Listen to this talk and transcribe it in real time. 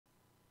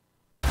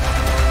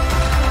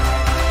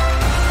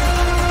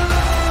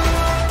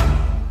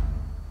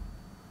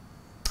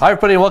Hi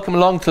everybody, and welcome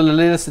along to the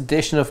latest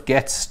edition of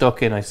Get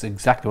Stuck In. That's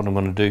exactly what I'm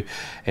going to do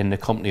in the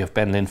company of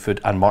Ben Linfoot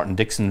and Martin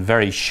Dixon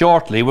very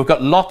shortly. We've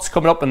got lots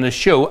coming up in the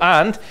show,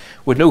 and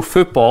with no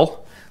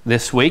football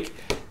this week,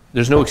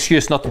 there's no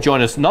excuse not to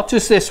join us, not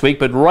just this week,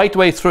 but right the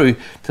way through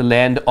to the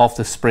end of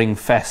the spring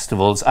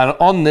festivals. And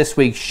on this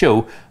week's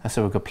show, I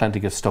said we've got plenty to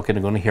get stuck in.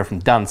 I'm going to hear from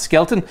Dan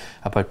Skelton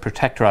about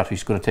Protektorat,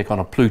 who's going to take on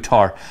a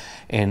Plutar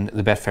in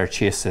the Betfair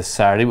Chase this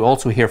Saturday. We'll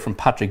also hear from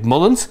Patrick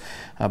Mullins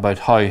about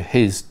how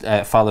his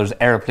father's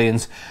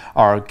aeroplanes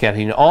are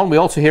getting on. We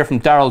also hear from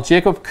Daryl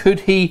Jacob.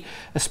 Could he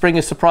spring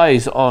a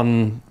surprise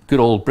on good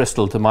old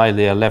Bristol to my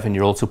the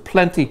 11-year-old? So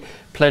plenty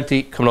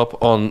coming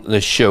up on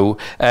the show.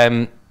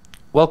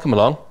 Welcome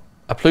along.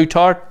 A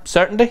Plutar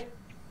certainty?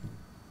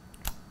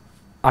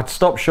 I'd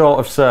stop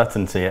short of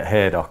certainty at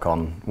Haydock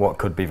on what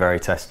could be very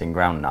testing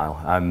ground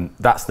now.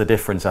 That's the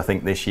difference, I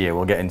think, this year.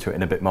 We'll get into it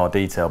in a bit more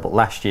detail, but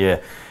last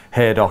year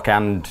Haydock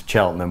and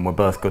Cheltenham were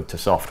both good to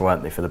soft,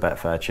 weren't they, for the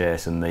Betfair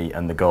Chase and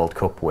the Gold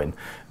Cup win.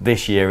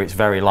 This year it's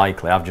very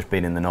likely, I've just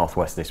been in the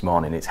northwest this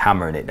morning, it's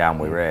hammering it down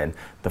with rain.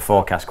 The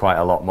forecast quite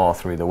a lot more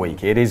through the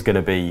week. It is going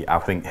to be, I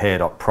think,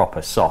 Haydock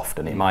proper soft,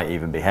 and it might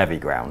even be heavy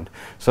ground.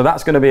 So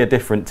that's going to be a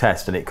different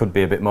test, and it could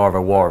be a bit more of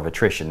a war of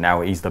attrition.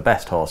 Now, he's the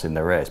best horse in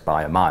the race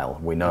by a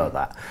mile, we know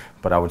that,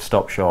 but I would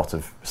stop short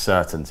of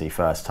certainty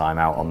first time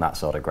out on that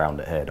sort of ground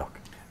at Haydock.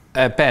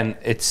 Ben,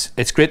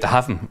 it's great to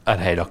have him at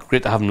Haydock.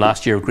 Great to have him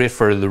last year. Great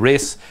for the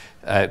race.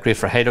 Great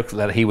for Haydock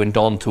that he went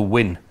on to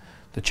win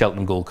the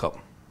Cheltenham Gold Cup.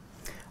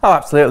 Oh,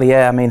 absolutely,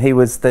 yeah. I mean, he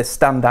was the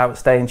standout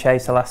staying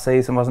chaser last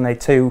season, wasn't he?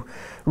 Two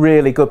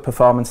really good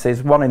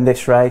performances. One in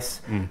this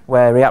race,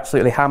 where he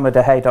absolutely hammered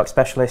a Haydock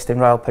specialist in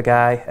Royal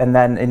Pagaille, and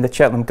then in the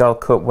Cheltenham Gold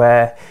Cup,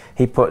 where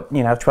he put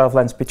 12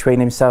 lengths between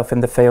himself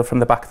and the field from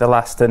the back of the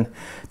last. And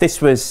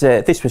this was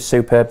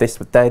superb. This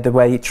day, the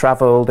way he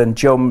travelled and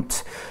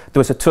jumped. There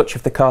was a touch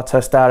of the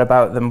Corto Star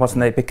about them,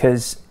 wasn't it?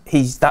 Because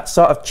he's that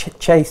sort of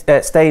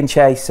staying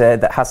chaser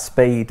that has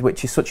speed,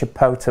 which is such a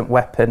potent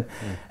weapon,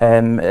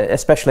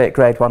 especially at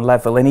Grade 1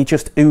 level, and he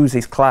just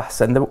oozes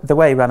class, and the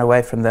way he ran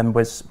away from them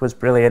was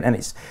brilliant,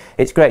 and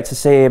it's great to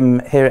see him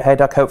here at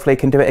Haydock. Hopefully he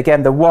can do it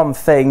again. The one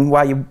thing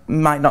why you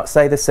might not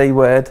say the C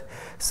word,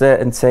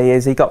 certainty,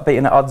 is he got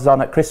beaten at odds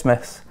on at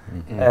Christmas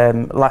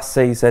last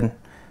season.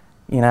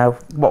 You know,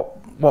 what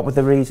were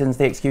the reasons,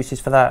 the excuses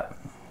for that?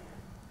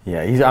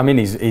 Yeah,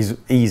 he's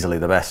easily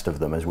the best of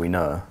them, as we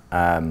know.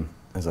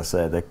 As I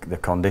say, the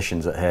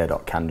conditions at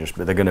Haydock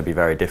they're going to be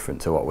very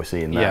different to what we're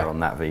seeing there on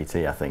that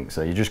VT, I think.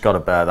 So you just got to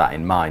bear that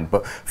in mind.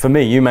 But for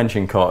me, you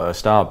mentioned Corto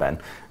Star, Ben.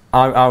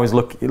 I was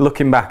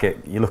looking back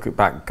at, you look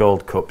at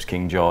Gold Cups,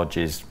 King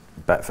George's,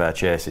 Betfair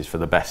Chases for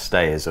the best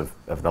stayers of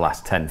the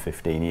last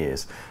 10-15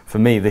 years. For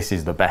me, this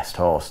is the best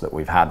horse that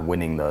we've had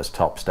winning those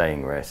top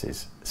staying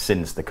races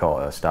since the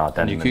Corto Star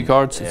Denman New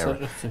cards,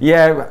 era.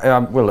 Yeah,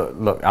 well,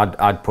 look,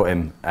 I'd put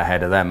him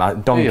ahead of them.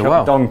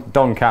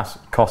 Don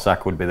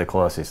Cossack would be the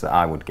closest that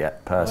I would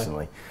get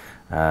personally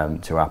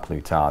to A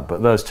Plutar.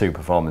 But those two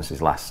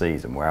performances last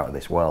season were out of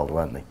this world,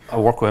 weren't they? I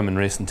worked with him in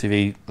racing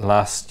TV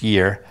last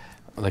year,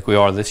 like we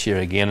are this year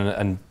again,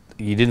 and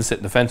he didn't sit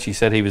in the fence. He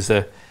said he was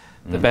the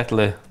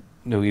battle.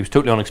 He was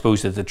totally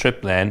unexposed at the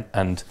trip lane,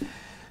 and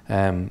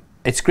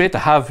it's great to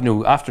have,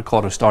 after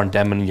Corto Star and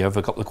Denman, you have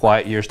a couple of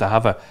quiet years to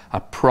have a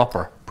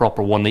proper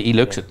one that he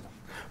looks at.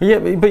 Yeah,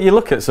 but you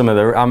look at some of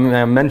the, I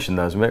mentioned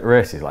those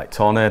races like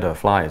Tornado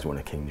Flyers won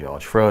a King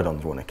George,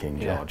 Frodon's won a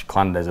King George,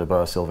 Clan des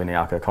Abeaux,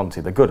 Silviniaco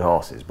Conti. They're good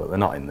horses, but they're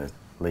not in the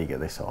league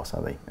of this horse,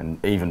 are they?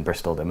 And even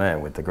Bristol de Mere,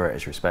 with the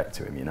greatest respect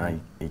to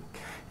him,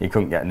 he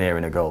couldn't get near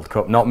in a Gold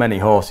Cup. Not many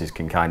horses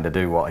can kind of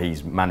do what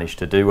he's managed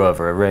to do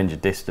over a range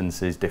of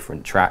distances,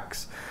 different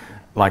tracks.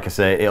 Like I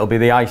say, it'll be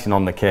the icing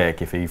on the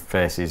cake if he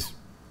faces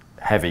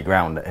heavy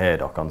ground at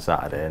Haydock on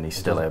Saturday, and he's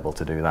still able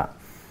to do that.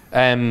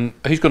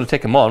 Who's going to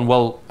take him on?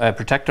 Well,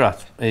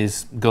 Protektorat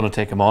is going to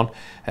take him on.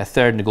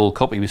 Third in the Gold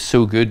Cup. He was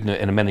so good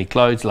in Many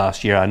Clouds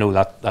last year. I know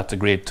that's a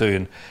grade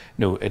 2,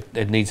 and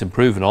it needs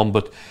improving on.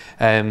 But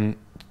Dan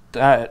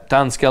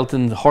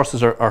Skelton, the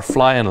horses are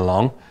flying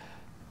along.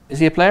 Is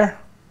he a player?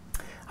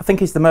 I think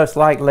he's the most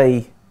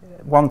likely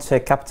one to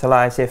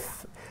capitalise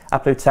if A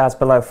Plutar's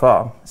below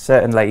form,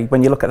 certainly.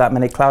 When you look at that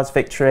Many Clouds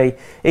victory,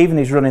 even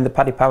he's running the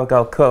Paddy Power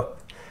Gold Cup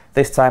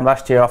this time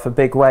last year off a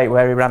big weight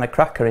where he ran a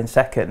cracker in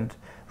second,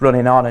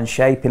 running on and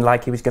shaping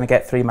like he was going to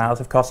get 3 miles.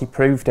 Of course, he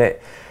proved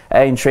it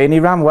at Aintree, and he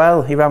ran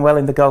well. He ran well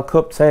in the Gold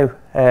Cup too.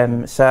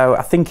 So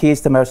I think he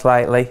is the most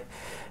likely.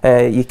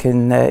 You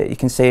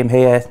can see him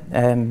here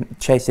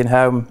chasing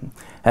home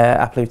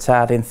A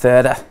Plutar in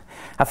third.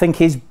 I think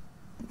his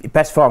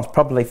best form's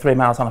probably 3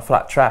 miles on a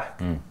flat track,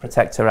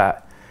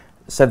 Protektorat.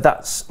 So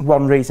that's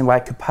one reason why I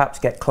could perhaps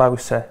get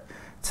closer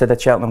to the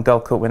Cheltenham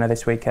Gold Cup winner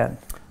this weekend.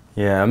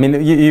 Yeah, I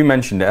mean, you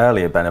mentioned it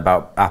earlier, Ben,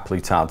 about A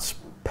Plutar's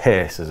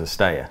pace as a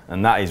stayer,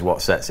 and that is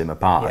what sets him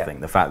apart. I think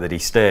the fact that he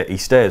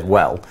stays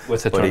well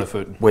with a turn of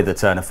foot. With a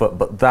turn of foot,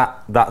 but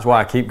that's why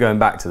I keep going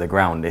back to the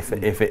ground. If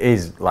it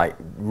is like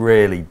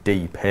really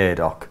deep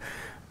Haydock,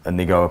 and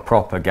they go a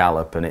proper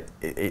gallop, and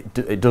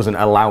it doesn't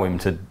allow him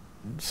to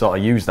sort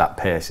of use that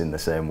pace in the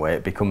same way.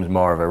 It becomes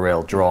more of a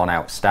real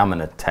drawn-out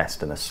stamina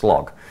test and a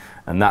slog,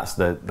 and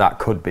that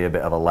could be a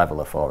bit of a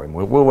leveller for him.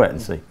 We'll wait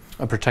and see.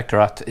 And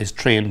Protektorat is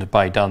trained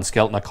by Dan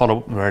Skelton. I caught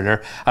up with him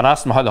earlier and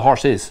asked him how the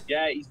horse is.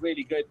 Yeah, he's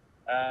really good.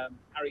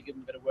 Harry gave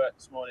him a bit of work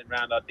this morning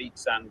around our deep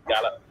sand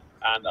gallop,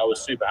 and I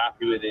was super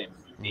happy with him.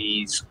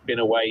 He's been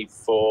away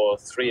for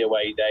 3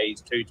 away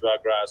days, 2 to our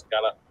grass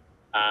gallop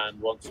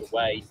and once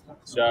away.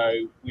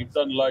 So we've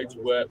done loads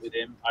of work with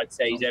him. I'd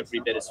say he's every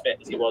bit as fit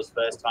as he was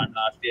first time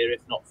last year,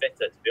 if not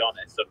fitter, to be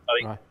honest. So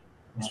I think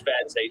it's fair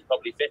to say he's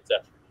probably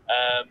fitter.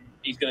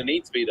 He's going to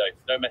need to be,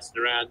 though. No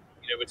messing around.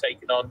 We're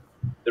taking on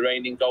the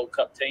reigning Gold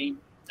Cup team.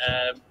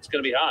 It's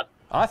going to be hard.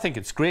 I think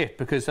it's great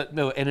because in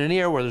an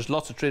era where there's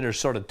lots of trainers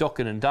sort of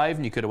ducking and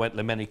diving, you could have went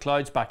to many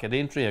clouds back at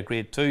Aintree, a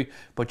grade 2,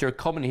 but you're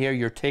coming here,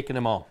 you're taking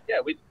them on.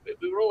 Yeah, we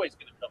were always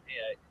going to come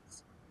here.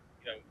 It's,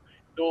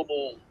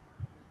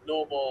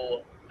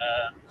 normal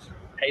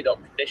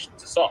Haydock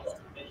conditions are soft,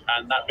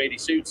 and that really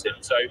suits him.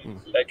 So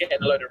they're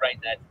getting a load of rain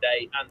there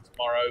today and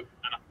tomorrow,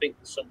 and I think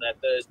there's some there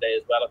Thursday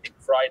as well. I think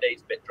Friday's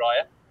a bit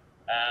drier,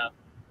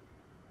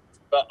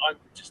 but I'm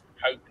just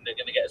hoping they're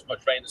going to get as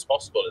much rain as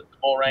possible. The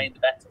more rain, the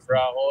better for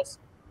our horse.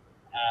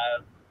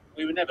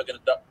 We were never going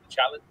to duck the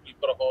challenge. We've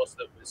got a horse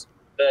that was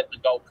third in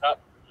the Gold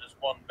Cup, has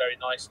won very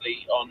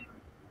nicely on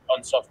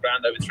soft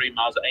ground over 3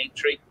 miles at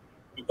Aintree.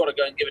 We've got to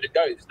go and give it a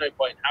go. There's no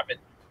point in having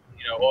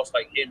a horse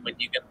like him when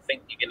you're going to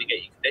think you're going to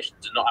get your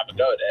conditions and not have a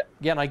go at it.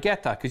 Yeah, and I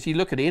get that, because you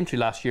look at Aintree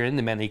last year in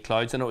the many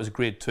clouds, I know it was a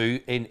grade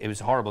 2, it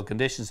was horrible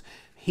conditions.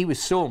 He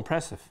was so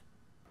impressive.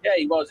 Yeah,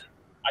 he was.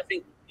 I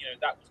think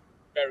that was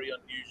very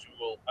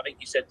unusual. I think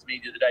you said to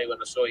me the other day when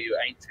I saw you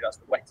at Aintree, that's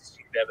the wettest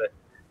you've ever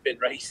been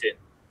racing.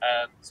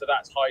 So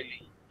that's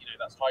highly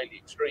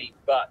extreme.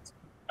 But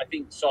I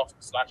think soft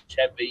 /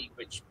 heavy,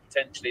 which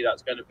potentially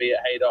that's going to be at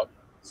Haydock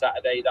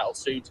Saturday, that'll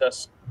suit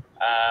us.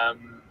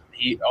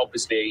 He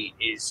obviously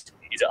is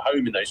at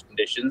home in those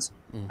conditions,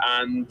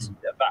 and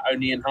that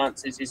only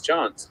enhances his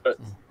chance. But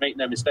make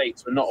no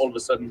mistakes, we're not all of a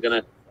sudden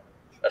going to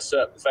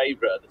usurp the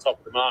favourite at the top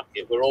of the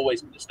market. We're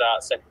always going to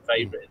start second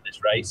favourite in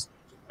this race,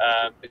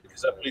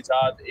 because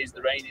Protektorat is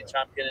the reigning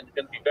champion and it's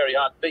going to be very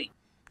hard to beat.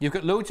 You've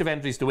got loads of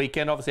entries the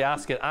weekend, obviously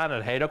Ascot and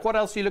at Haydock. What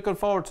else are you looking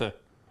forward to?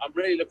 I'm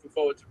really looking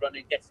forward to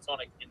running Get a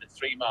Tonic in the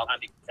 3 mile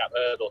handicap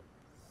hurdle.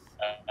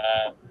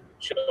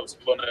 Shows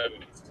won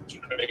over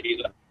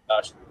 3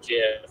 last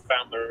year,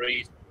 found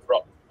Marie's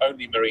Rock,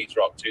 only Marie's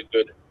Rock, too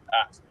good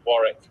at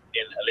Warwick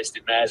in a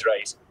listed mares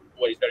race.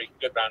 Always very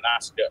good round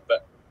Ascot,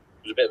 but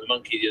it was a bit of a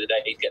monkey the other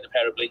day. He's getting a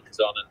pair of blinkers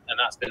on, and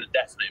that's been a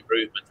definite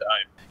improvement at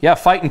home. Yeah,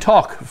 fight and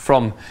talk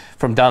from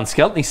Dan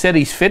Skelton. He said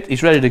he's fit,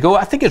 he's ready to go.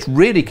 I think it's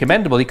really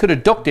commendable. He could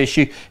have ducked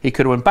issue, he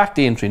could have went back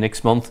to Aintree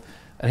next month,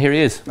 and here he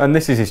is. And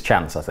this is his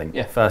chance, I think.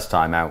 Yeah. First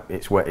time out,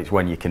 it's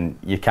when you can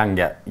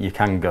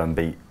go and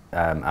beat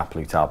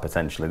Protektorat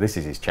potentially. This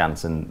is his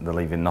chance, and they're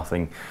leaving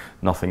nothing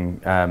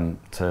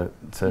to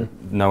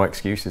no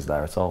excuses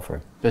there at all for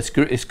him. But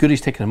it's good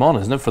he's taking him on,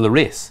 isn't it, for the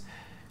race?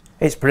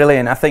 It's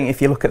brilliant. I think if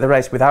you look at the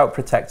race without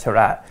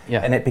Protektorat,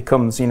 and it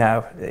becomes,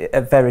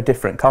 a very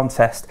different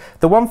contest.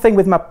 The one thing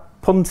with my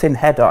punting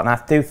head on,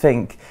 I do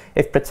think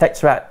if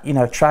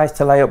Protektorat, tries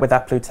to lay up with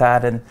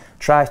Protektorat and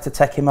tries to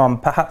take him on,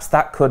 perhaps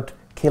that could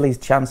kill his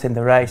chance in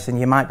the race, and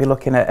you might be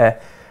looking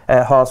at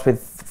a horse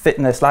with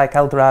fitness like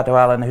Eldorado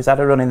Allen, who's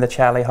had a run in the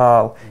Charlie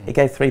Hall. He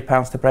gave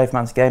 £3 to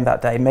Braveman's Game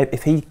that day. Maybe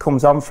if he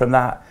comes on from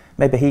that,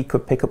 maybe he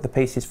could pick up the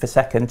pieces for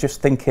second.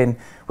 Just thinking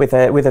with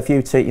a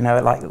view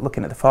to, like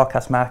looking at the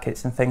forecast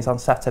markets and things on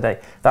Saturday,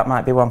 that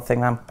might be one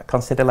thing I'm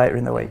consider later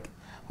in the week.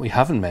 We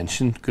haven't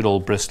mentioned good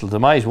old Bristol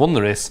Demai. He's won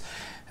the race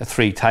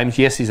 3 times.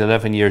 Yes, he's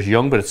 11 years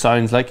young, but it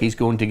sounds like he's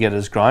going to get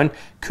his ground.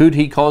 Could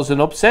he cause an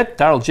upset?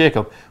 Daryl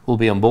Jacob will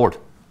be on board.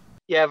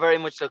 Yeah, very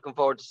much looking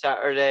forward to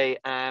Saturday.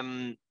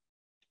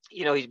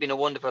 He's been a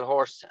wonderful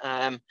horse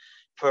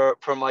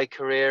for my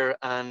career,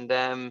 and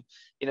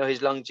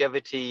his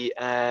longevity,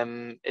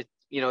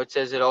 it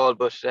says it all.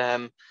 But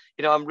I'm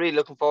really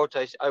looking forward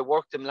to it. I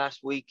worked him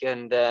last week,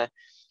 and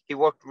he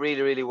worked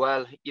really, really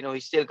well.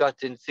 He's still got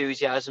the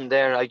enthusiasm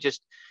there.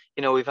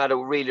 We've had a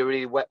really,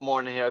 really wet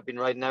morning here. I've been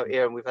riding out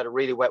here, and we've had a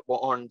really wet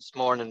morning this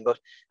morning. But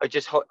I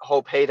just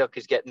hope Haydock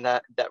is getting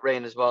that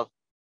rain as well.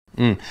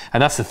 And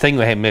that's the thing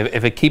with him.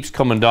 If it keeps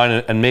coming down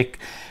and make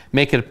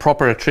it a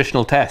proper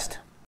attritional test.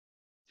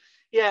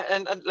 Yeah,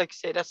 and like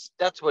I say,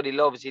 that's what he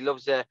loves. He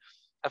loves a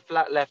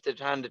flat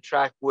left-handed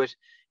track with,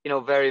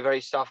 very,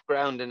 very soft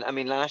ground. And I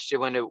mean, last year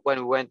when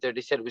we went there,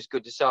 they said it was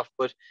good to soft,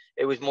 but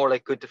it was more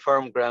like good to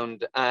firm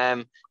ground.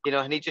 And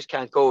he just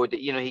can't go.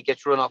 He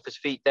gets run off his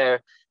feet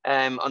there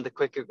on the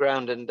quicker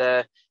ground, and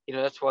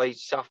that's why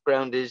soft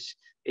ground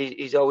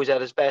he's always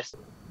at his best.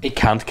 He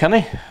can't, can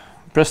he?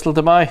 Bristol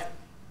Demai?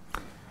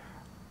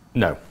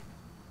 No.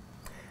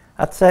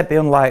 I'd say it'd be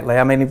unlikely.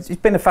 I mean, he's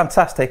been a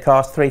fantastic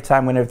horse,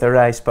 3-time winner of the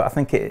race, but I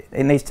think it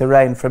needs to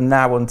rain from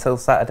now until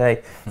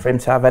Saturday for him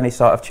to have any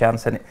sort of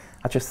chance. And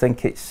I just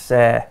think it's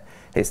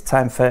it's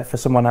time for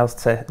someone else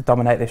to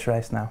dominate this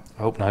race now.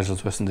 I hope Nigel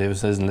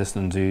Twiston-Davies isn't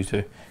listening to you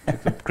too.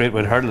 Great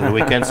way to hurdle the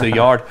weekend, so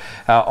Yard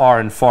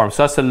are in form.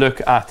 So that's a look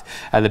at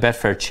the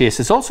Betfair Chase.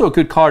 It's also a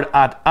good card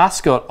at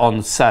Ascot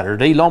on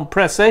Saturday. L'Homme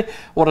Presse,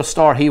 what a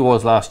star he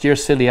was last year.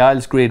 Scilly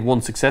Isles, Grade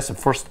 1 success, and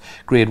first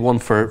Grade 1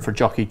 for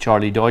jockey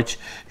Charlie Deutsch,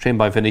 trained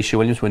by Venetia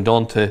Williams, went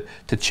on to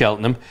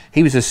Cheltenham.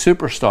 He was a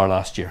superstar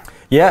last year.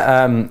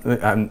 Yeah,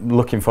 I'm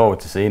looking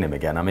forward to seeing him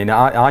again. I mean,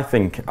 I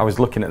think I was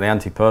looking at the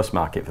anti-purse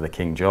market for the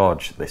King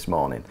George this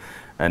morning,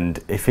 and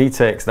if he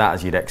takes that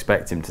as you'd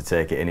expect him to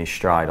take it in his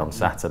stride on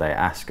Saturday at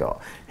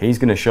Ascot, he's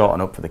going to shorten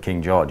up for the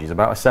King George. He's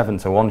about a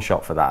 7-to-1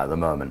 shot for that at the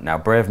moment. Now,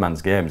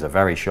 Braveman's Game's a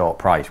very short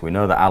price. We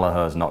know that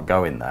Allaher's not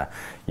going there.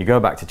 You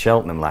go back to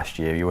Cheltenham last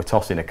year, you were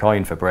tossing a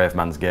coin for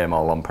Braveman's Game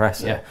or L'Homme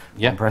Presse.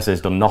 L'Homme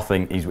Presse's done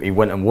nothing. He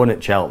went and won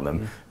at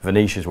Cheltenham.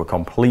 Venetia's were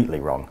completely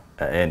wrong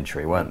at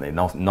Aintree, weren't they?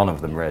 None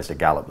of them raised a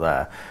gallop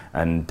there,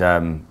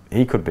 and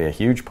he could be a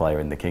huge player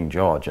in the King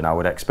George, and I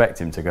would expect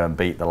him to go and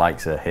beat the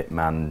likes of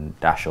Hitman,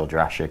 Dashel,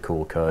 Drasher,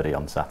 Cool Curdy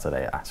on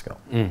Saturday at Ascot.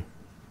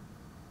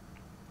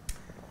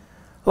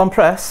 L'Homme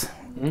Presse,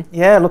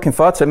 yeah, looking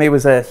forward to him. He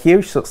was a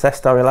huge success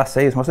story last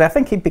season, wasn't he? I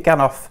think he began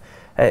off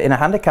in a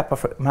handicap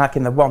mark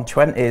in the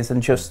 120s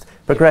and just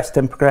progressed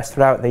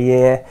throughout the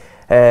year.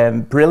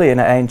 Brilliant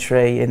at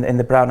Aintree in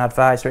the Brown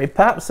Advisory.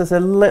 Perhaps there's a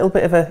little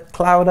bit of a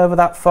cloud over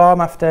that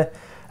form after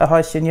a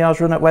hoisting yours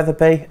run at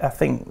Wetherby. I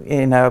think,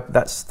 you know,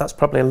 that's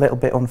probably a little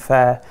bit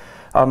unfair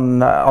on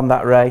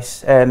that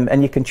race.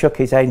 And you can chuck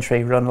his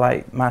Aintree run,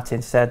 like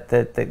Martin said,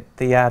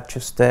 the yard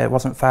just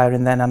wasn't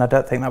firing then, and I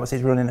don't think that was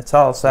his running at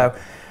all. So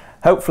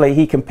hopefully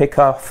he can pick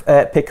up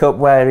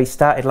where he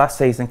started last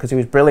season, because he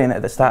was brilliant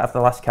at the start of the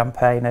last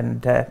campaign,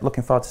 and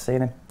looking forward to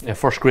seeing him. Yeah,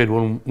 first Grade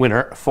 1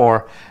 winner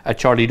for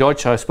Charlie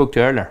Deutsch, I spoke to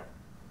earlier.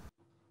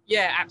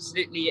 Yeah,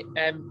 absolutely.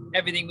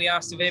 Everything we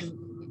asked of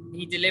him,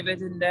 he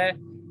delivered, and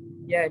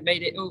yeah,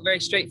 made it all very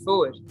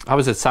straightforward. I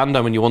was at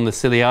Sandown when you won the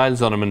Scilly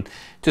Isles on him, and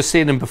just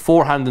seeing him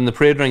beforehand in the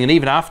parade ring and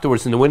even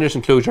afterwards in the winner's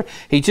enclosure,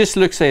 he just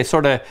looks a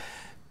sort of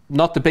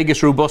not the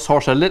biggest robust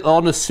horse, a little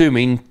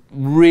unassuming,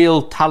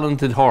 real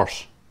talented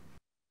horse.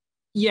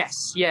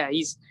 Yes, yeah,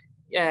 he's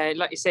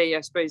like you say,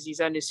 I suppose he's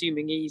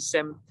unassuming. He's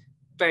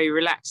very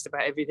relaxed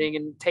about everything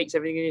and takes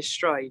everything in his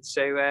stride.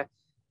 So,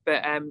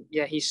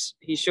 yeah,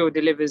 he sure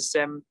delivers.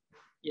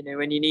 You know,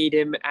 when you need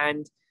him,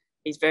 and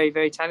he's very,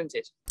 very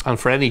talented. And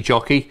for any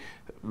jockey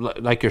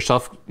like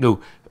yourself,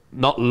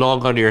 not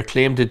long under your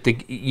claim,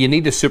 you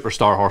need a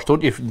superstar horse,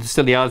 don't you?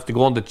 Still, he has to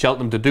go on to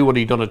Cheltenham to do what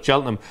he done at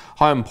Cheltenham.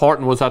 How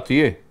important was that to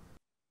you?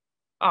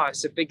 Oh,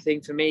 it's a big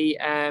thing for me.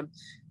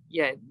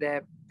 Yeah,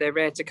 they're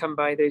rare to come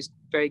by, those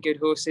very good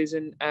horses,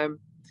 and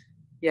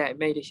yeah,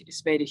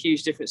 it's made a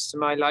huge difference to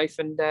my life,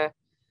 and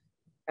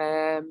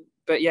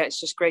but yeah, it's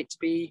just great to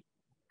be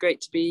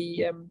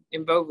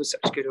involved with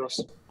such a good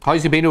horse.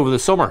 How's he been over the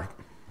summer?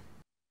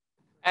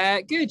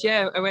 Good,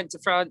 yeah. I went to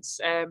France.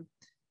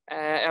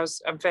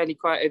 I'm fairly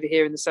quiet over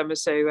here in the summer,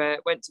 so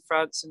went to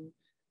France, and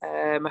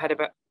I had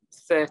about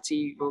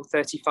 30 or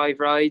 35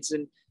 rides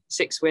and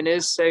 6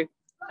 winners. So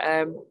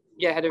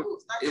yeah, it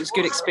was a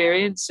good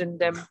experience,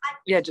 and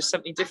yeah, just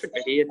something different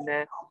really,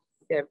 and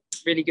yeah,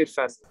 really good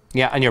fun.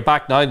 Yeah, and you're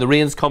back now. The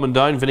rain's coming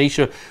down.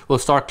 Venetia will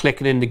start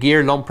clicking in the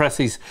gear. L'Homme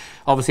Presse's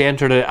obviously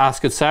entered at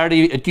Ascot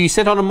Saturday. Do you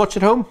sit on him much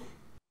at home?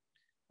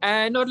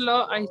 Not a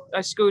lot.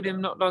 I schooled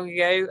him not long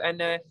ago,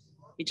 and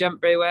he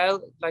jumped very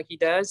well, like he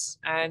does.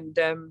 And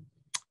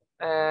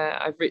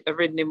I've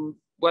ridden him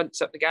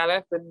once up the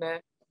gallop, and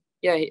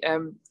yeah,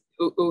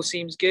 all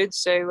seems good.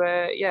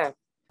 So yeah.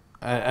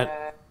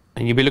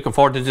 And you'll be looking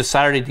forward to this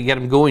Saturday to get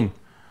him going.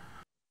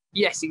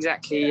 Yes,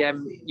 exactly.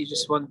 You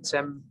just want,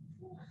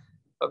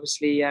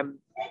 obviously,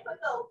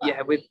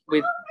 yeah, with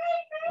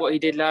what he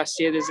did last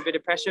year, there's a bit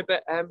of pressure,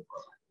 but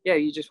yeah,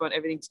 you just want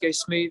everything to go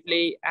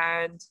smoothly,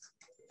 and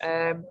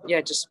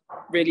yeah, just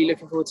really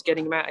looking forward to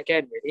getting him out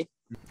again, really.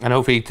 And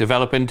hopefully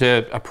develop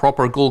into a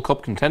proper Gold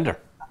Cup contender.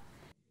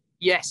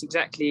 Yes,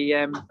 exactly.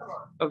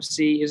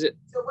 Obviously, he was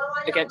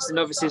against the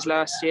novices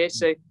last year,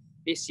 so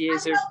this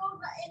year's a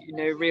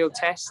real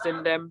test,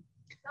 and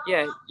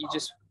yeah, you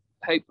just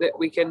hope that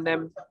we can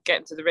get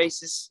into the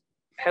races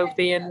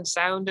healthy and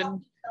sound,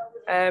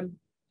 and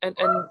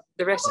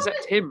the rest is up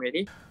to him,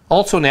 really.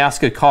 Also in the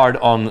Ascot card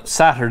on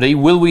Saturday,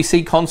 will we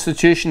see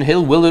Constitution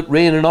Hill? Will it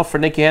rain enough for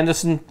Nicky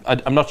Henderson?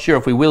 I'm not sure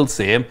if we will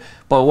see him,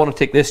 but I want to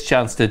take this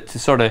chance to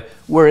sort of,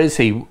 where is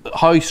he?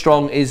 How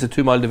strong is the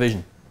 2 mile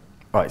division?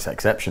 Well, it's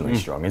exceptionally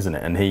strong, isn't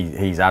it? And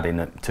he's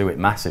adding to it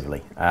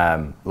massively.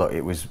 Look,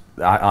 it was,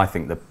 I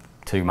think, the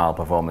 2 mile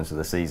performance of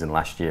the season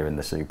last year in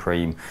the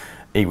Supreme.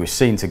 He was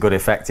seen to good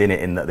effect in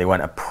it, in that they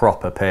went a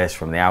proper pace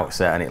from the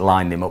outset, and it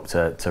lined him up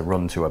to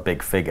run to a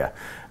big figure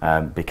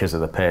because of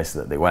the pace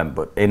that they went.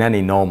 But in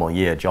any normal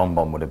year, John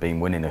Bond would have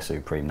been winning a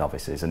Supreme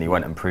Novices, and he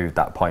went and proved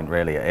that point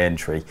really at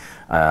Aintree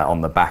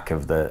on the back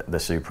of the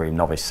Supreme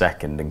Novice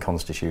second, and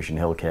Constitution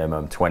Hill came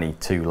home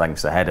 22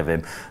 lengths ahead of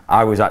him.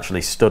 I was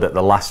actually stood at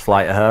the last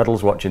flight of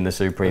hurdles watching the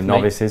Supreme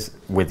Novices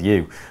with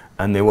you,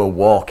 and they were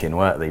walking,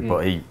 weren't they?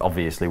 But he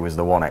obviously was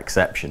the one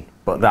exception.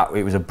 But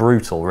it was a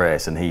brutal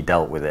race, and he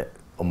dealt with it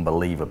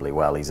unbelievably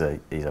well. He's a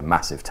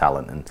massive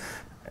talent, and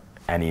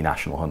any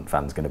National Hunt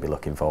fan's going to be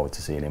looking forward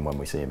to seeing him when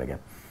we see him again.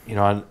 You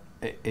know,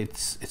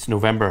 it's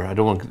November. I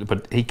don't want,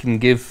 but he can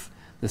give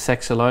the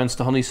Sex Alliance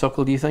to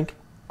Honeysuckle. Do you think?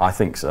 I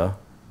think so.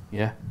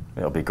 Yeah,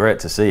 it'll be great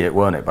to see it,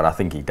 won't it? But I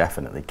think he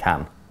definitely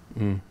can.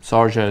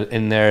 Sarja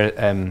in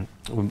there.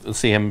 We'll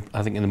see him,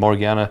 I think, in the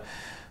Morgiana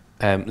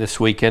this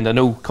weekend. I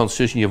know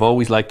Constitution, you've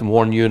always liked him.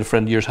 Warren, you and a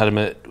friend of yours had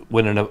him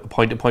winning a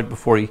point-to-point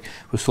before he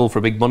was sold for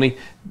big money.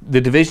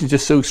 The division's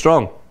just so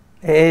strong.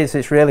 It is.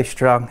 It's really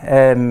strong,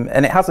 and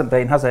it hasn't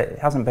been, has it? It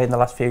hasn't been the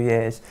last few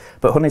years.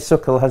 But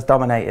Honeysuckle has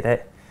dominated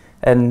it,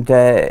 and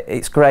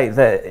it's great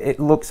that it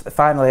looks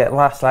finally at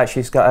last like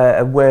she's got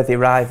a worthy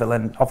rival.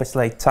 And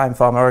obviously,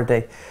 Timeform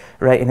already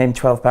rating him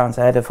 £12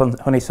 ahead of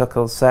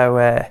Honeysuckle.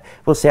 So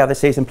we'll see how the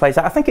season plays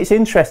out. I think it's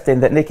interesting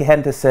that Nicky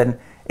Henderson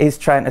is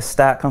trying to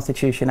start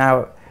Constitution Hill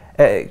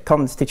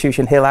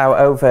out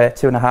over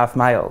 2.5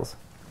 miles,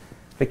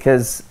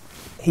 because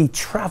he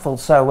travelled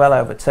so well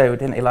over 2,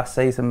 didn't he, last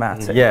season,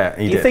 Matt? Yeah,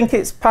 he did. Do you think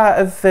it's part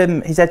of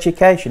his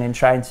education in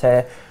trying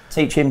to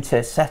teach him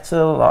to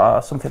settle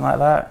or something like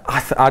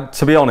that?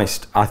 To be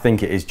honest, I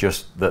think it is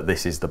just that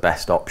this is the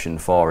best option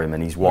for him,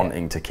 and he's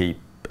wanting to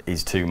keep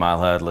his 2 mile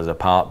hurdlers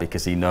apart,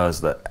 because he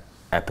knows that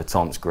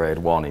Epatant's grade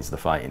 1 is the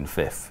fighting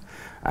fifth.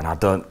 And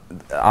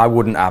I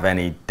wouldn't have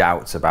any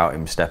doubts about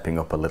him stepping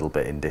up a little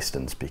bit in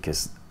distance,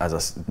 because,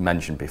 as I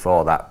mentioned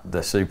before, that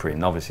the Supreme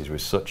Novices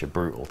was such a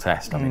brutal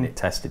test. I mean, it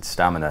tested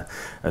stamina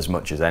as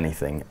much as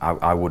anything.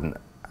 I wouldn't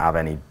have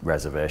any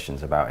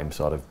reservations about him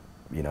sort of,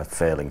 you know,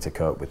 failing to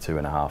cope with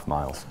 2.5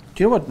 miles.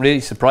 Do you know what really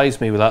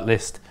surprised me with that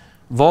list?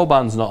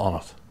 Vauban's not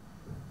on it.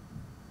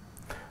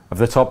 Of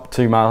the top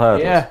 2 mile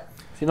hurdlers? Yeah.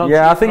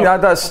 Yeah, I think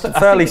that's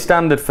fairly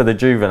standard for the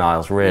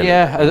juveniles, really.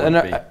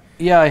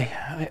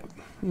 Yeah,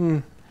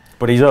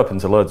 but he's open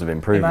to loads of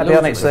improvement. He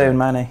might be on it soon,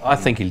 Manny. I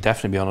think he'll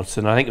definitely be on it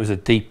soon. I think it was a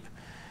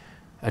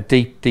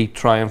deep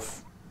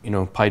triumph. You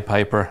know, Pied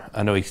Piper.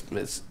 I know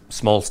it's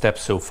small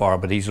steps so far,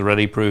 but he's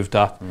already proved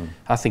that.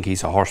 I think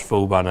he's a horse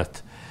Vauban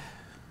at,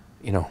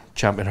 you know,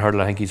 champion hurdle.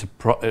 I think he's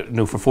for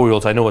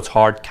 4-year-olds. I know it's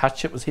hard.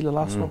 Catch It, was he the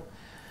last one?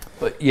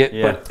 But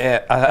but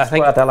I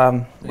think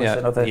Delam was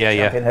another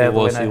champion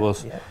hurdle winner. He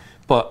was. Yeah.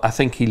 But I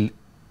think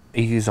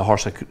he's a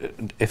horse that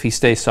could, if he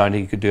stays sound,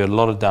 he could do a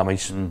lot of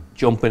damage,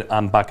 jumping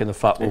and back in the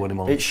flat with him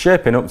on. It's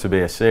shaping up to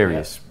be a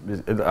serious.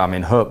 I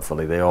mean,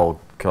 hopefully they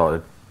all kind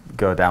of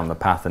go down the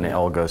path and it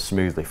all goes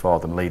smoothly for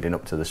them leading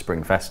up to the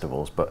spring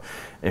festivals. But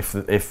if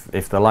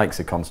the likes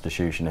of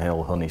Constitution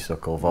Hill,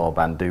 Honeysuckle,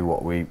 Vauban do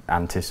what we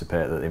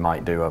anticipate that they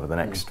might do over the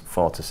next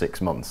 4 to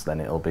 6 months, then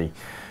there'll be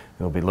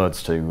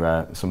loads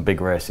to some big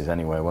races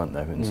anyway, won't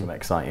there? And some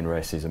exciting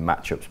races and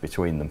matchups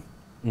between them.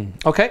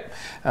 Okay,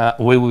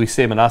 we will be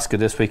seeing in Ascot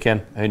this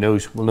weekend. Who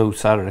knows? We'll know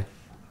Saturday.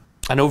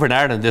 And over in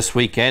Ireland this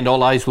weekend,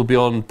 all eyes will be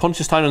on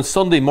Punchestown on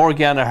Sunday.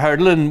 Morgiana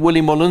hurdle, and Willie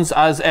Mullins,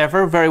 as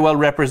ever, very well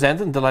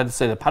represented. I'm delighted to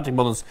say that Patrick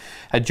Mullins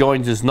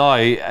joins us now.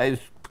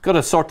 I've got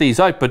to sort these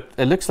out, but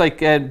it looks like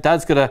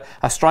Dad's got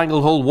a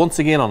stranglehold once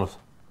again on it.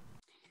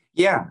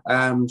 Yeah,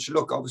 so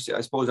look, obviously,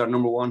 I suppose our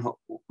number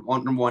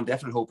one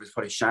definite hope is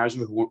probably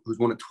Sharjah, who's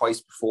won it twice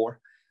before.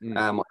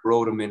 I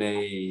rode him in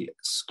a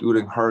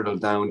schooling hurdle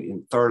down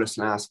in Thurles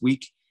last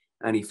week,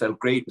 and he felt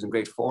great, was in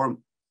great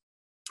form.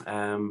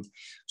 So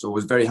I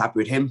was very happy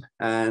with him,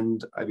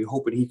 and I'd be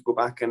hoping he could go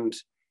back and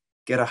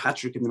get a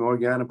hat-trick in the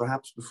Morgiana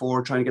perhaps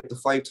before trying to get the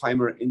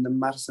 5-timer in the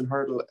Madison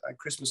hurdle at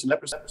Christmas in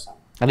Leopardstown.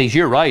 And he's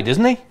your ride,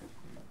 isn't he?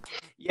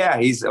 Yeah,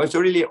 it's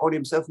really only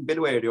himself and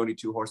Billway are the only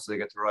 2 horses I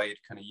get to ride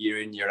kind of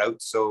year in, year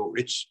out. So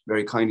Rich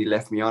very kindly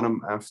left me on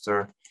him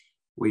after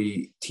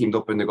we teamed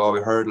up in the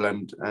Galway hurdle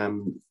and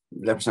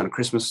Leopardstown at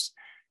Christmas.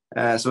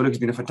 So look, it's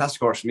been a fantastic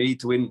horse for me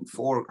to win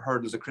 4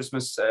 hurdles at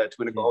Christmas, to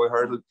win a Galway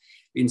hurdle,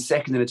 being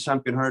second in a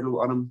champion hurdle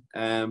on him,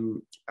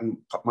 and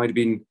might have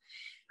been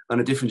on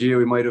a different year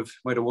we might have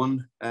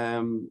won.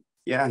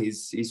 Yeah,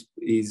 he's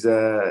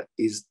the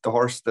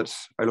horse that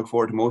I look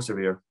forward to most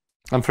every year.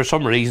 And for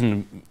some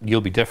reason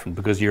you'll be different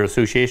because your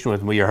association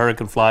with him, with your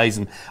Hurricane flies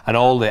and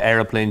all the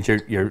aeroplanes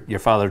your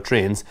father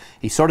trains,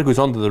 he sort of goes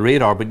under the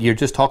radar, but you're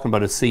just talking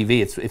about his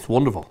CV. It's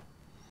wonderful.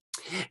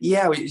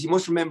 Yeah, you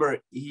must remember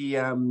he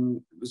it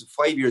was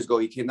 5 years ago.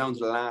 He came down to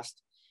the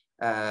last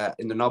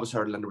in the novice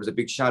hurdle, and there was a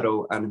big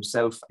shadow, and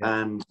himself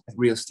and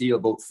Real Steel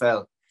both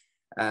fell.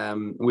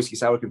 Whiskey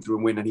Sour came through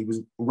and win, and he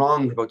was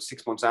wrong about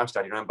 6 months after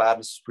that. He ran bad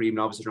in Supreme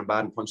Novices, ran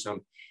bad in Punchestown,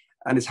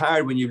 and it's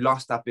hard when you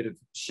lost that bit of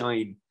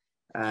shine,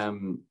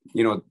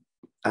 you know.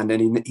 And then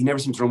he never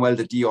seemed to run well at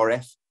the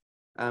DRF.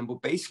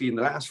 But basically, in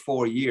the last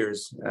 4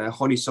 years,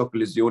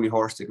 Honeysuckle is the only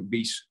horse that could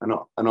beat an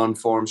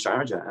unformed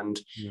Sharjah, and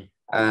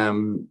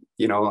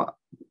you know,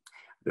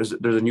 there's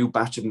a new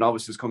batch of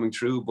novices coming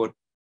through, but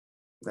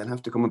they'll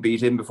have to come and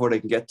beat him before they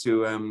can get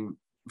to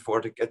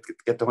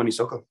get the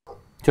Honeysuckle.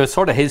 So it's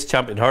sort of his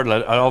champion hurdle,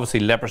 and obviously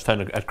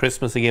Leopardstown at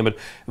Christmas again. But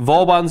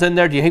Vauban's in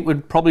there. Do you think we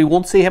probably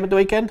won't see him at the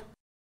weekend?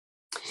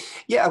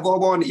 Yeah,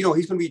 Vauban, you know,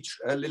 he's going to be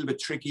a little bit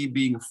tricky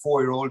being a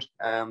 4-year-old.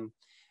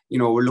 You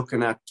know, we're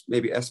looking at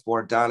maybe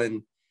Esport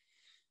Dallin,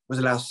 was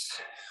the last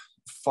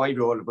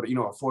 5-year-old, but a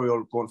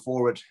 4-year-old going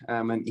forward,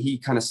 and he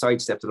kind of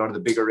sidestepped a lot of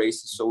the bigger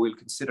races, so we'll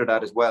consider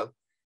that as well.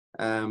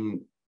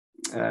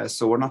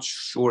 So we're not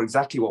sure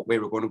exactly what way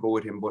we're going to go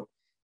with him, but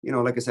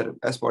like I said,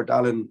 Espoir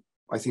Dallin,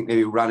 I think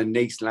maybe ran in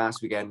Naas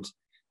last weekend.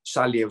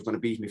 Chalier was going to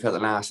beat him, he felt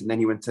at last, and then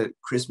he went to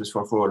Christmas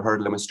for a 4-year-old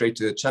hurdle and went straight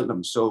to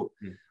Cheltenham. So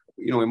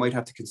we might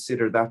have to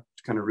consider that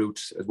kind of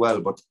route as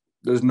well, but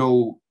there's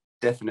no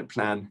definite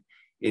plan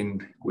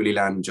in Willie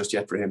Land just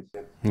yet for him.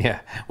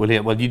 Yeah,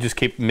 well, you just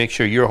make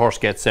sure your horse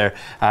gets there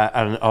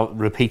and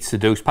repeats the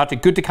dose.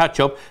 Patrick, good to catch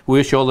up. We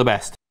wish you all the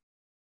best.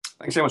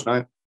 Thanks so much,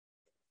 Niall.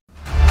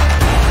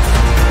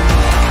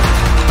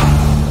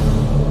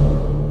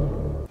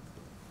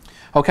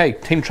 Okay,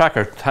 Team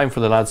Tracker, time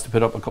for the lads to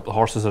put up a couple of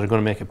horses that are going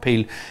to make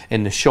appeal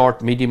in the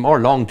short, medium or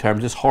long term,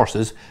 just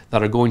horses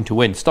that are going to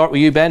win. Start with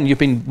you, Ben. You've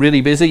been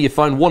really busy. You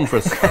found one for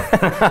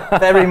us.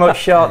 Very much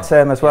short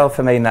term as well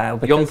for me now.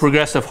 Young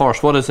progressive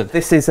horse, what is it?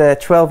 This is a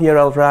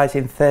 12-year-old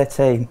rising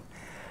 13.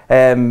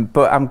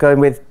 But I'm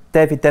going with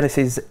David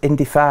Dennis's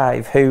Indy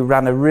 5, who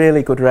ran a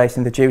really good race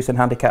in the Dixon and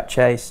Handicap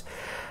Chase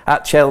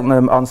at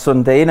Cheltenham on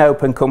Sunday in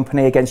open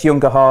company against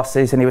younger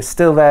horses, and he was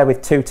still there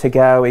with 2 to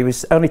go. He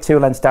was only 2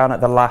 lengths down at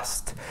the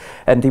last,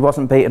 and he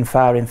wasn't beaten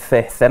far in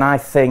 5th. And I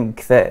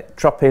think that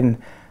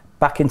dropping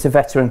back into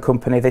veteran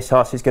company, this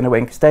horse is going to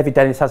win, because David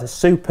Dennis has a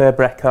superb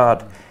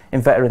record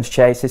in veterans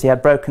chases. He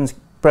had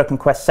Broken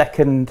Quest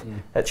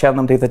second at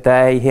Cheltenham the other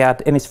day. He had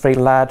Innisfree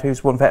Lad,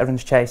 who's won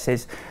veterans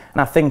chases,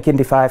 and I think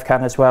Indy 5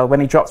 can as well. When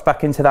he drops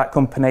back into that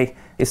company,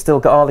 he's still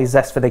got all his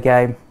zest for the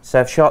game.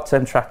 So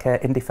short-term tracker,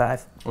 Indy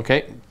 5.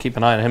 Okay, keep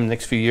an eye on him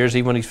next few years.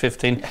 Even when he's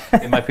 15,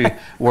 it might be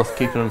worth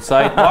keeping on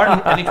side.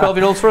 Martin, any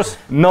 12-year-olds for us?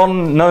 No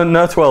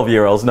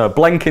 12-year-olds. No.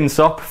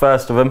 Blenkinsop,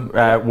 first of them,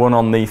 won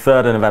on the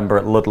 3rd of November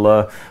at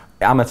Ludlow.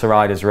 Amateur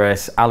riders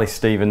race. Alice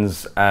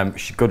Stevens,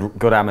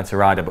 good amateur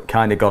rider, but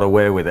kind of got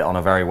away with it on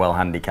a very well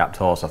handicapped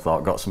horse, I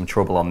thought. Got some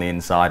trouble on the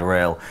inside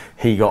rail.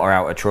 He got her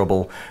out of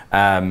trouble.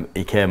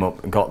 He came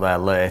up and got there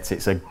late.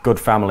 It's a good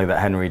family that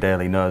Henry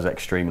Daly knows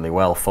extremely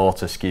well.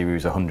 Fortescue,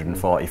 who's a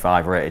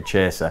 145 rated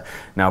chaser.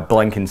 Now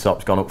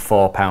Blenkinsop's gone up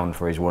 £4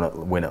 for his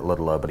win at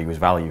Ludlow, but he was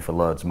value for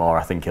loads more.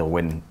 I think he'll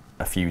win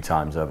a few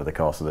times over the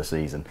course of the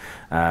season.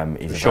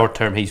 He's short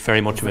term, he's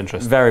very much of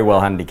interest. Very well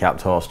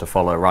handicapped horse to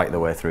follow right the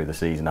way through the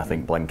season, I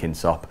think,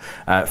 Blenkinsop.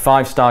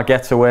 5-Star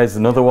Getaway is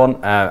another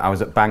one. I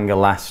was at Bangor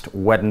last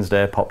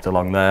Wednesday, popped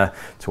along there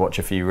to watch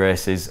a few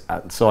races.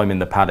 Saw him in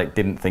the paddock,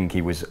 didn't think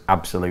he was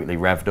absolutely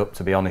revved up,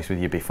 to be honest with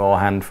you,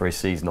 beforehand for his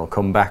seasonal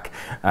comeback.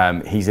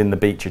 He's in the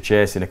Beecher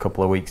Chase in a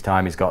couple of weeks'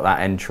 time. He's got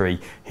that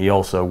entry. He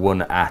also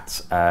won at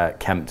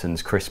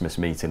Kempton's Christmas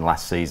meeting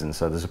last season,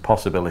 so there's a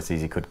possibility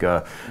he could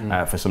go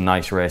for some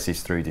nice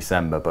races through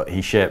December, but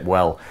he shaped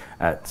well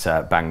at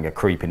Bangor,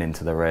 creeping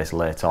into the race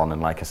late on,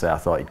 and like I say, I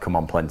thought he'd come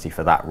on plenty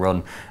for that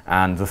run.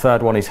 And the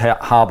third one is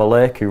Harbour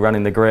Lake, who ran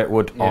in the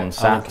Greatwood on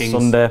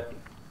Sunday.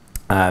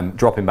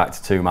 Dropping back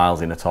to 2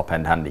 miles in a top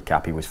end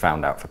handicap. He was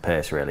found out for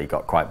pace, really. He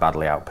got quite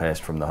badly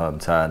outpaced from the home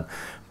turn,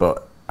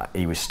 but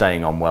he was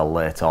staying on well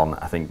late on,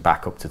 I think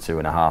back up to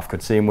 2.5.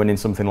 Could see him winning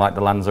something like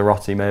the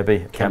Lanzarote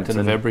maybe. Kempton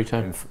of every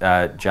time.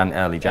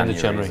 Early January,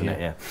 isn't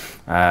it?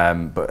 Yeah.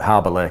 But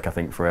Harbour Lake, I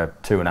think for a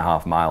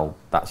 2.5 mile,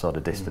 that sort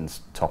of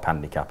distance, top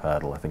handicap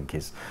hurdle, I think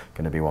is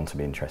going to be one to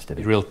be interested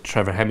in. Real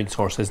Trevor Hemmings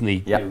horse, isn't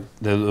he? Yeah.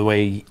 The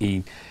way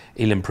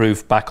he'll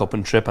improve back up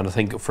and trip, and I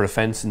think for a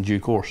fence in due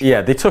course.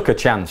 Yeah, they took a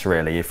chance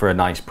really for a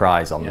nice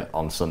prize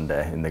on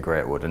Sunday in the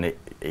Greatwood, and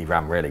he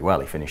ran really well.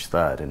 He finished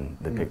 3rd, and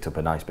they picked up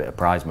a nice bit of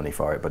prize money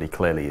for it, but he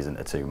clearly isn't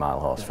a 2 mile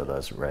horse for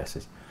those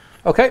races.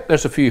 Okay,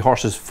 there's a few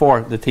horses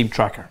for the Team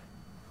Tracker.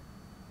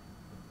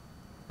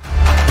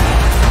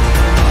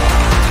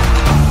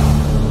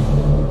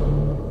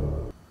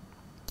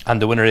 And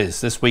the winner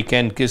is this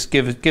weekend.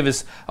 Give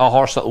us a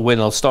horse that'll win.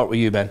 I'll start with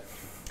you, Ben.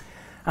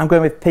 I'm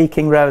going with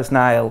Peking Rose,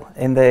 Niall,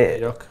 in the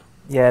Haydock.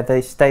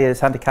 the Stayers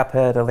handicap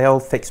hurdle, the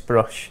old fixed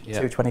brush,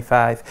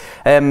 225.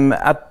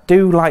 I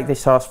do like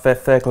this horse for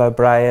Fergal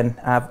O'Brien.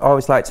 I've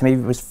always liked him. He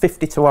was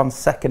 50-1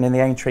 second in the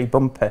Aintree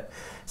Bumper,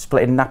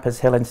 splitting Nappers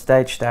Hill and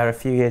Stage Star a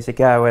few years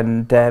ago,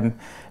 and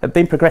have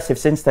been progressive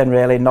since then,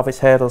 really, in novice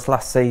hurdles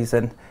last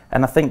season.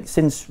 And I think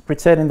since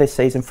returning this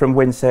season from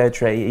wind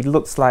surgery, he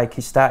looks like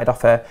he started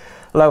off a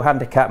low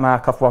handicap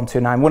mark off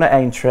 129, won at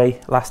Aintree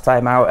last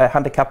time out, a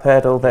handicap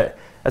hurdle that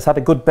has had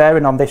a good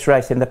bearing on this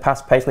race in the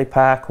past. Paisley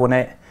Park won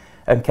it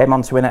and came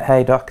on to win at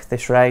Haydock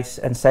this race,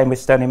 and same with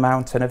Stony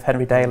Mountain of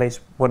Henry Daly's,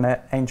 won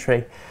at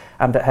Aintree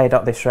and at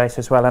Haydock this race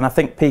as well. And I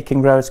think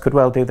Peking Rose could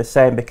well do the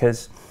same,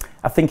 because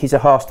I think he's a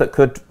horse that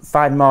could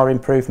find more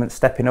improvement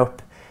stepping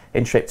up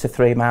in trip to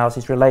 3 miles.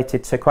 He's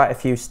related to quite a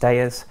few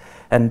stayers,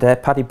 and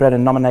Paddy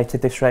Brennan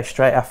nominated this race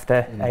straight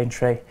after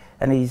Aintree,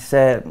 and he's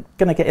going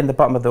to get in the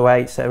bottom of the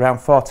weights at around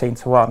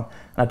 14-1, and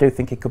I do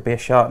think he could be a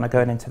shortener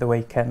going into the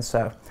weekend.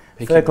 So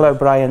Fergal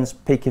O'Brien's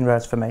Peking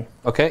Rose for me.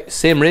 Okay,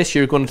 same race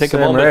you're going to take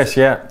same them on race,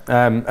 yeah.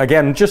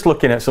 Again, just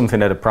looking at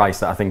something at a price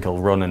that I think will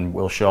run and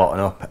will shorten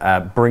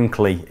up.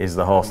 Brinkley is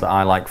the horse that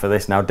I like for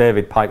this. Now,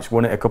 David Pipes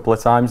won it a couple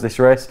of times this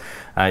race.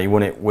 He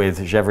won it with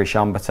Gevry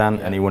Chambertin,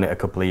 and he won it a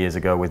couple of years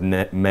ago with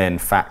Main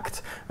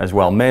Fact as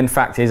well. Main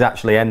Fact is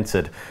actually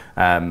entered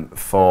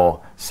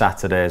for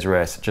Saturday's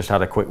race. Just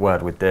had a quick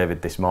word with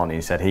David this morning.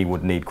 He said he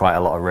would need quite a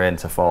lot of rain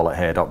to fall at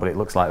Haydock, but it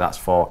looks like that's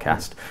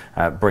forecast.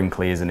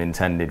 Brinkley is an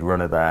intended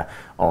runner there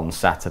on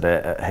Saturday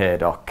at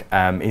Haydock.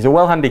 He's a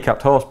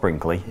well-handicapped horse,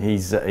 Brinkley.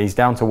 He's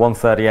down to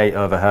 138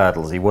 over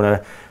hurdles. He won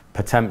a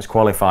Pertemps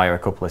qualifier a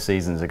couple of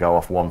seasons ago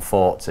off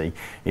 140.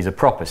 He's a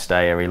proper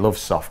stayer. He loves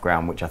soft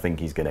ground, which I think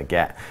he's going to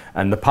get.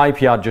 And the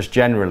Pipe Yard just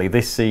generally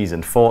this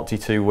season,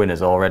 42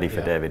 winners already for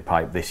David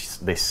Pipe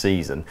this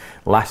season.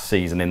 Last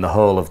season, in the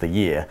whole of the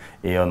year,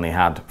 he only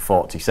had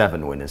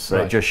 47 winners.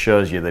 So it just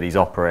shows you that he's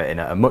operating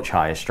at a much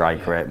higher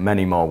strike rate,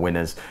 many more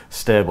winners,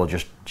 stable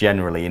just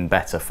generally in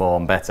better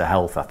form, better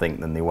health, I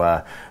think, than they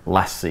were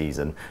last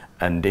season.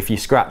 And if you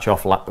scratch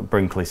off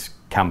Brinkley's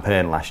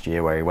campaign last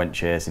year where he went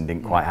chasing,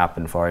 didn't quite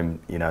happen for him,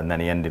 you know, and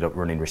then he ended up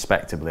running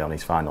respectably on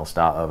his final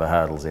start over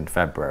hurdles in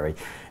February.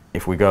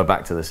 If we go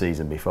back to the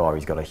season before,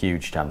 he's got a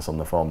huge chance on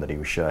the form that he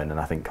was showing, and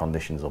I think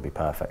conditions will be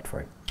perfect for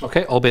him.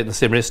 Okay, albeit in the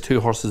same race,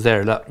 two horses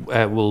there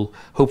that will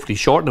hopefully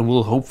shorten and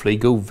will hopefully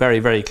go very,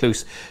 very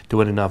close to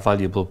winning that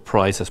valuable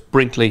prize. That's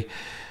Brinkley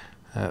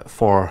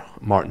for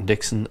Martin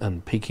Dixon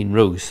and Peking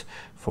Rose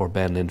for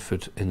Ben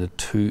Linfoot in the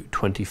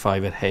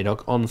 2:25 at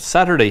Haydock on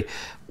Saturday.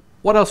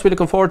 What else are we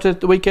looking forward to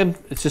the weekend?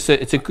 It's just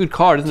it's a good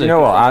card, isn't it? You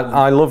know what?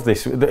 I love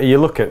this. You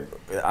look at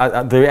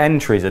the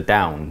entries are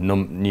down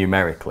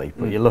numerically,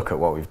 but you look at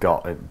what we've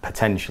got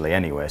potentially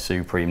anyway.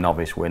 Supreme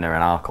Novice winner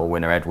and Arkle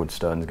winner Edward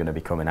Stone's going to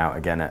be coming out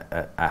again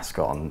at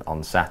Ascot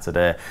on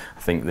Saturday. I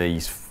think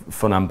these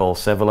Funambule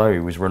Sevilla,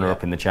 who was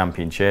runner-up in the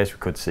Champion Chase, we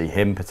could see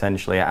him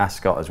potentially at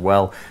Ascot as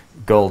well.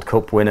 Gold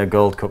Cup winner,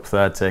 Gold Cup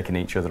third, taking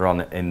each other on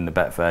in the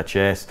Betfair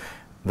Chase.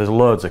 There's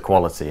loads of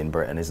quality in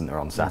Britain, isn't there,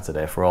 on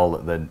Saturday? For all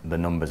that the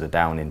numbers are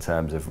down in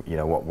terms of, you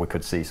know, what we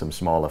could see some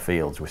smaller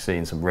fields. We're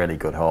seeing some really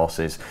good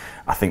horses.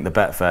 I think the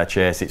Betfair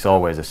Chase, it's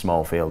always a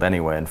small field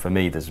anyway, and for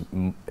me, there's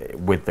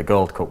with the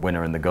Gold Cup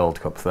winner and the Gold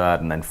Cup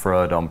third, and then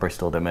Frodon,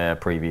 Bristol de Mere,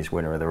 previous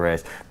winner of the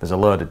race, there's a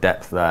load of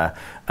depth there,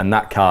 and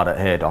that card at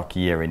Haydock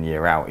year in,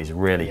 year out is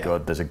really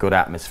good. There's a good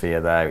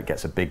atmosphere there. It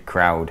gets a big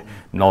crowd,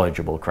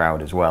 knowledgeable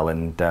crowd as well,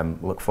 and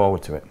look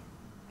forward to it.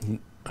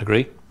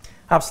 Agree?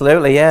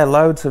 Absolutely, yeah,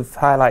 loads of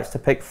highlights to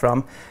pick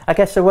from. I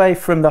guess away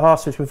from the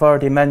horses we've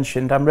already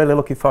mentioned, I'm really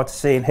looking forward to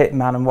seeing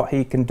Hitman and what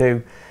he can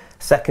do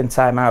second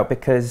time out,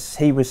 because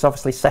he was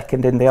obviously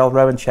second in the Old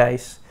Rowan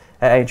Chase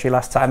at Aintree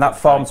last time. That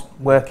form's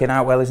working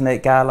out well, isn't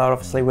it? Garlar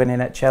obviously winning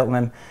at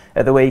Cheltenham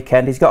at the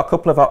weekend. He's got a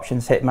couple of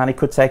options, Hitman. He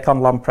could take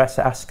on L'Homme Presse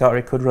at Ascot, or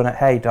he could run at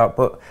Haydock,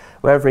 but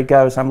wherever he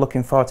goes, I'm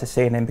looking forward to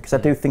seeing him, because I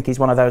do think he's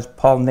one of those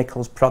Paul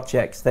Nicholls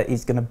projects that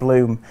he's going to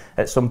bloom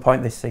at some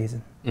point this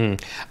season.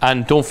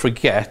 And don't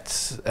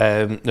forget,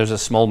 there's a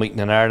small meeting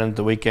in Ireland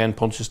the weekend,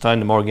 Punchestown,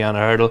 the Morgiana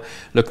Hurdle.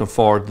 Looking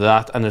forward to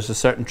that. And there's a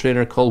certain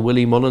trainer called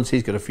Willie Mullins.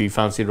 He's got a few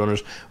fancy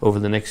runners over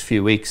the next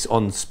few weeks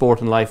on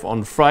Sport and Life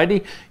on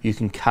Friday. You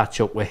can catch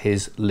up with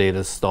his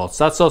latest thoughts.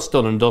 That's us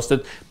done and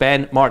dusted.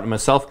 Ben, Martin, and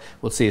myself,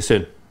 we'll see you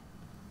soon.